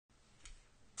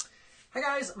Hi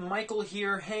guys, Michael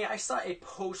here. Hey, I saw a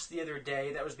post the other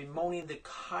day that was bemoaning the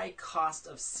high cost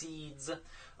of seeds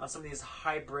on some of these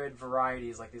hybrid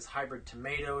varieties, like these hybrid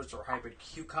tomatoes or hybrid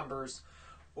cucumbers,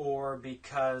 or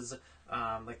because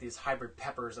like these hybrid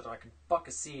peppers that are like $1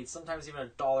 a seed, sometimes even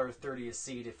 $1.30 a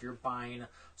seed if you're buying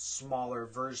smaller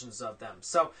versions of them.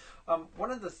 So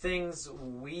one of the things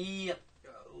we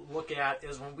look at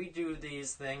is when we do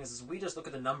these things is we just look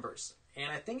at the numbers.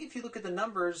 And I think if you look at the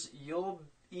numbers, you'll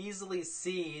easily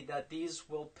see that these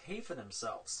will pay for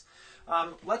themselves.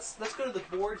 Let's go to the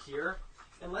board here,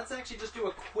 and let's actually just do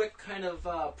a quick kind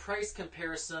of price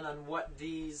comparison on what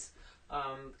these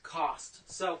cost.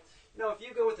 So, if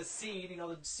you go with a seed,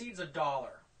 the seed's $1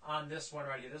 on this one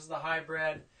right here. This is the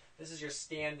hybrid. This is your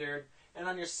standard. And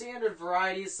on your standard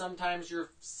varieties, sometimes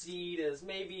your seed is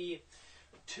maybe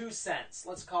 2 cents.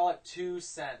 Let's call it 2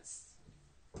 cents.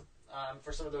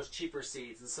 For some of those cheaper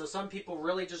seeds. And so some people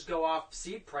really just go off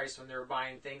seed price when they're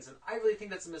buying things, and I really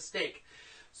think that's a mistake.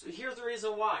 So here's the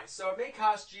reason why. So it may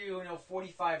cost you,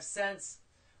 45 cents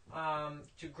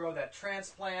to grow that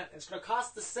transplant. It's going to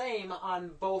cost the same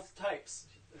on both types.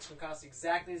 It's going to cost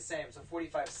exactly the same. So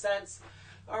 45 cents.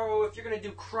 Or if you're going to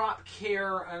do crop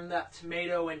care on that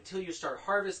tomato until you start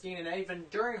harvesting, and even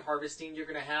during harvesting, you're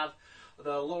going to have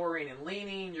the lowering and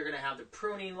leaning, you're going to have the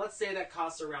pruning. Let's say that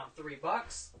costs around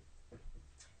 $3.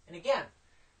 And again,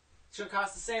 it's going to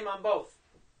cost the same on both.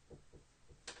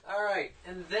 All right,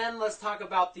 and then let's talk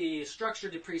about the structure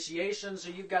depreciation. So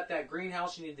you've got that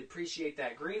greenhouse, you need to depreciate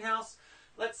that greenhouse.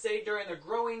 Let's say during the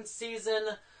growing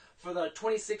season, for the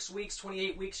 26 weeks,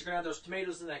 28 weeks, you're going to have those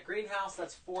tomatoes in that greenhouse.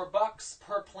 That's $4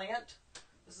 per plant.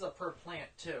 This is a per plant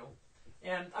too.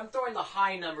 And I'm throwing the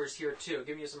high numbers here too,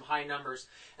 giving you some high numbers.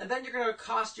 And then you're going to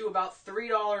cost you about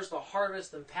 $3 to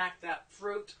harvest and pack that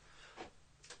fruit.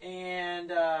 And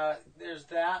there's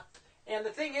that. And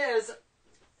the thing is,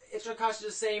 it's going to cost you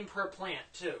the same per plant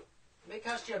too. It may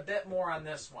cost you a bit more on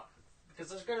this one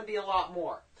because there's going to be a lot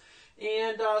more.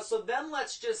 And so then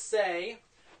let's just say,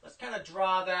 let's kind of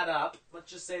draw that up.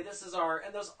 Let's just say this is our,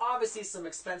 and there's obviously some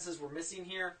expenses we're missing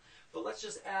here, but let's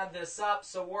just add this up.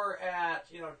 So we're at,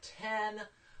 $10,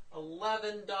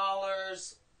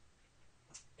 $11,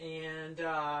 and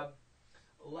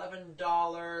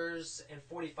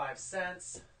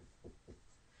 $11.45.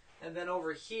 And then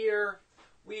over here,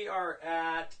 we are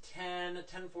at $10,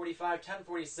 $10.45,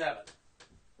 $10.47.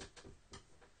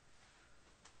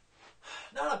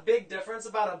 Not a big difference,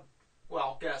 about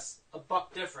a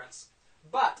buck difference.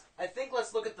 But I think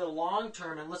let's look at the long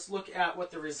term and let's look at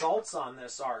what the results on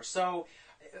this are. So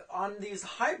on these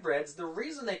hybrids, the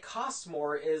reason they cost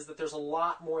more is that there's a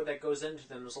lot more that goes into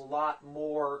them. There's a lot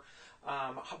more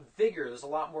vigor, there's a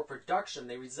lot more production,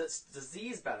 they resist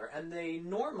disease better, and they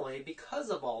normally, because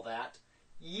of all that,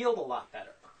 yield a lot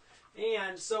better.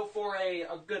 And so for a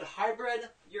good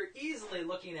hybrid, you're easily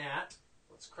looking at,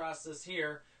 let's cross this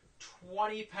here,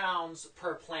 20 pounds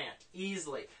per plant,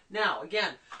 easily. Now,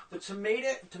 again, the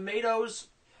tomatoes,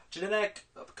 genetic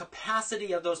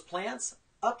capacity of those plants,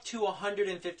 up to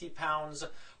 150 pounds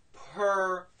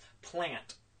per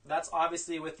plant. That's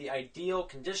obviously with the ideal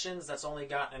conditions. That's only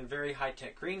gotten in very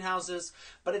high-tech greenhouses,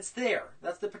 but it's there.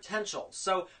 That's the potential.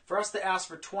 So for us to ask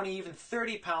for 20, even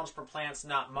 30 pounds per plant is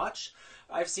not much.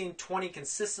 I've seen 20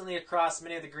 consistently across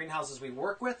many of the greenhouses we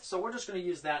work with, so we're just going to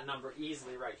use that number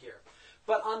easily right here.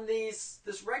 But on this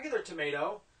regular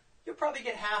tomato, you'll probably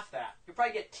get half that. You'll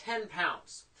probably get 10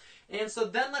 pounds. And so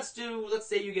then let's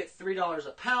say you get $3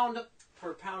 a pound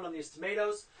per pound on these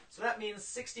tomatoes. So that means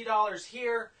 $60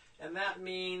 here, and that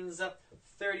means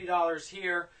 $30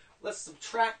 here. Let's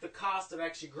subtract the cost of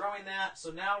actually growing that.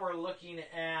 So now we're looking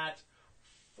at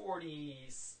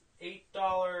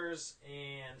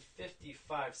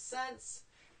 $48.55.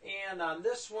 And on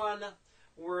this one,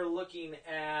 we're looking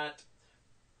at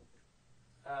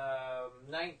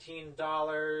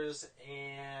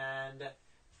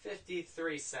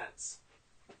 $19.53.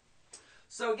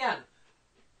 So again,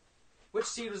 which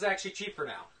seed was actually cheaper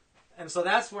now? And so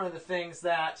that's one of the things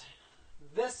that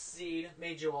this seed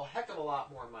made you a heck of a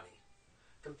lot more money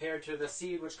compared to the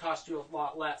seed which cost you a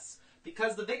lot less,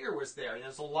 because the vigor was there.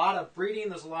 There's a lot of breeding,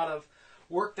 there's a lot of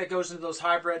work that goes into those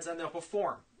hybrids, and they'll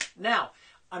perform. Now,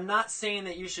 I'm not saying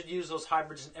that you should use those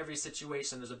hybrids in every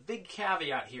situation. There's a big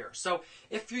caveat here. So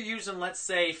if you're using, let's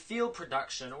say, field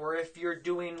production, or if you're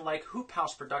doing like hoop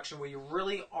house production where you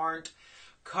really aren't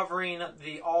covering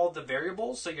all the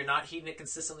variables, so you're not heating it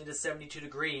consistently to 72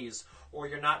 degrees, or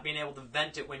you're not being able to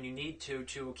vent it when you need to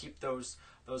keep those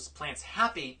plants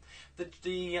happy,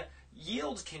 the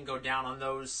yields can go down on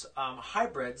those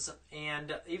hybrids.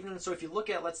 And even so, if you look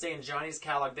at, let's say in Johnny's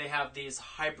catalog, they have these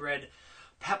hybrid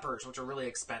peppers, which are really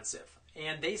expensive.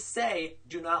 And they say,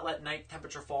 do not let night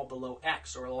temperature fall below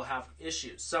X or it'll have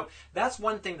issues. So that's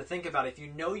one thing to think about. If you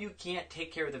know you can't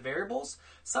take care of the variables,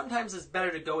 sometimes it's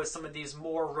better to go with some of these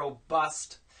more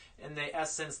robust, in the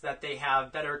essence that they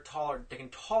have better they can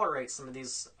tolerate some of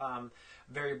these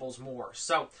variables more.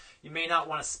 So you may not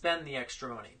want to spend the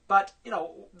extra money. But, you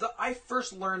know, I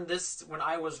first learned this when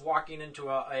I was walking into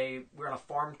we were on a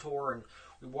farm tour, and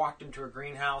we walked into a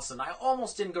greenhouse, and I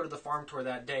almost didn't go to the farm tour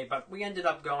that day, but we ended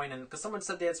up going, and because someone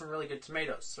said they had some really good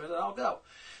tomatoes, so I said, I'll go.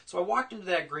 So I walked into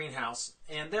that greenhouse,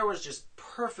 and there was just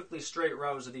perfectly straight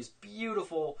rows of these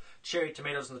beautiful cherry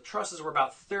tomatoes, and the trusses were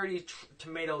about 30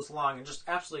 tomatoes long and just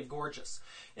absolutely gorgeous.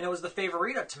 And it was the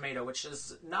Favorita tomato, which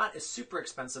is not a super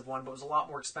expensive one, but was a lot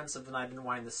more expensive than I'd been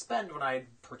wanting to spend when I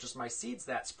had purchased my seeds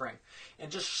that spring.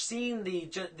 And just seeing the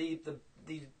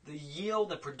yield,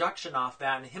 the production off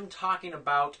that, and him talking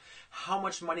about how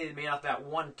much money they made off that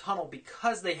one tunnel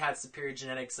because they had superior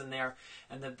genetics in there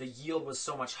and that the yield was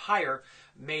so much higher,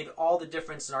 made all the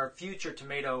difference in our future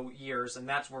tomato years. And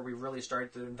that's where we really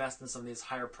started to invest in some of these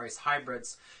higher price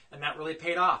hybrids. And that really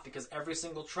paid off because every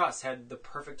single truss had the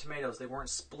perfect tomatoes. They weren't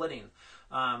splitting.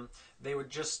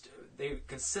 They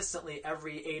consistently,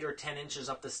 every 8 or 10 inches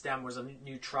up the stem was a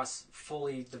new truss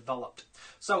fully developed.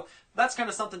 So that's kind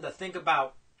of something to think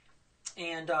about.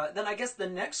 And then I guess the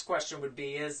next question would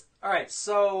be all right,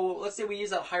 so let's say we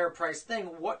use that higher price thing.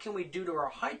 What can we do to our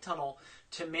high tunnel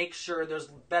to make sure there's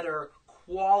better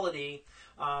quality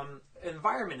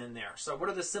environment in there? So what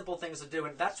are the simple things to do?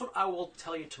 And that's what I will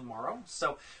tell you tomorrow.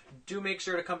 So do make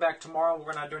sure to come back tomorrow.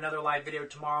 We're going to do another live video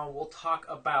tomorrow. We'll talk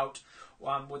about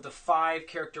with the 5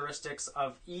 characteristics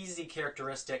of easy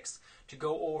characteristics to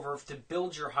go over to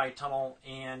build your high tunnel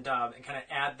and kind of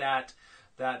add that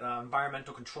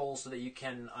environmental control so that you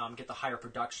can get the higher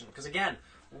production. Because again,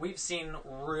 we've seen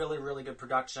really, really good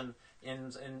production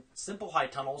in simple high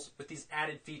tunnels with these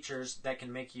added features that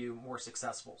can make you more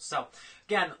successful. So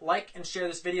again, like and share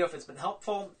this video if it's been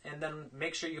helpful, and then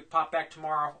make sure you pop back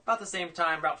tomorrow about the same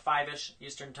time, about 5-ish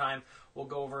Eastern time. We'll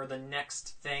go over the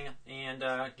next thing and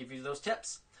give you those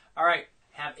tips. All right,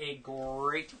 have a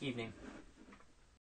great evening.